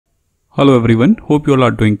Hello everyone, hope you all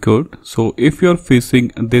are doing good. So if you are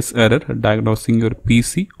facing this error diagnosing your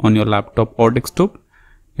PC on your laptop or desktop,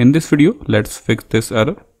 in this video let's fix this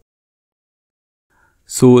error.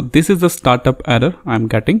 So this is the startup error I am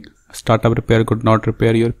getting. Startup repair could not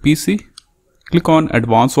repair your PC. Click on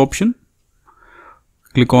advanced option,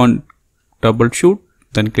 click on troubleshoot,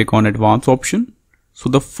 then click on advanced option. So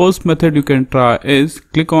the first method you can try is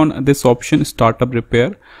click on this option startup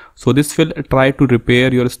repair. So this will try to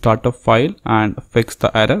repair your startup file and fix the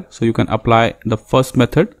error. So you can apply the first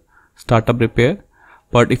method startup repair.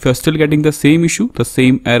 But if you're still getting the same issue, the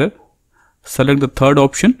same error, select the third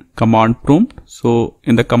option command prompt. So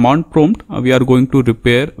in the command prompt we are going to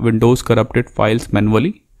repair Windows corrupted files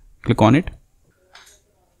manually. Click on it.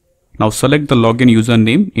 Now select the login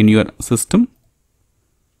username in your system.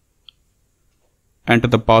 Enter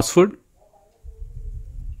the password.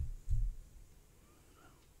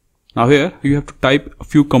 Now here you have to type a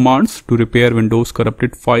few commands to repair Windows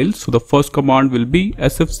corrupted files. So the first command will be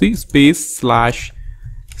sfc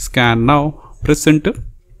 /scan now. Press enter,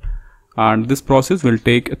 and this process will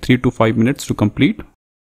take 3 to 5 minutes to complete.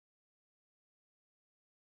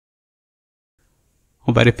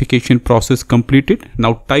 Verification process completed.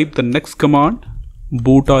 Now type the next command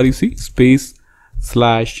boot rec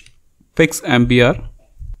 /fix mbr.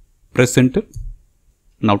 Press enter.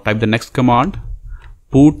 Now type the next command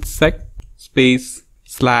bootsec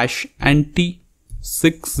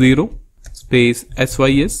 /nt60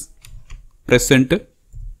 sys. Press enter.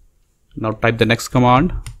 Now type the next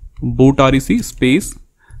command boot rec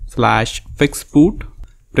 /fixboot.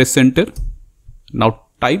 Press enter. Now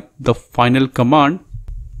type the final command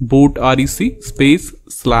boot rec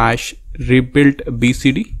 /rebuild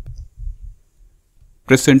bcd.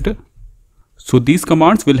 Press enter. So these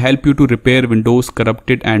commands will help you to repair Windows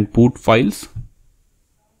corrupted and boot files.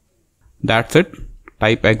 That's it.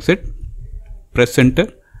 Type exit, press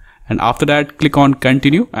enter, and after that click on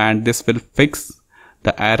continue, and this will fix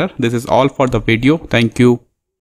the error. This is all for the video. Thank you.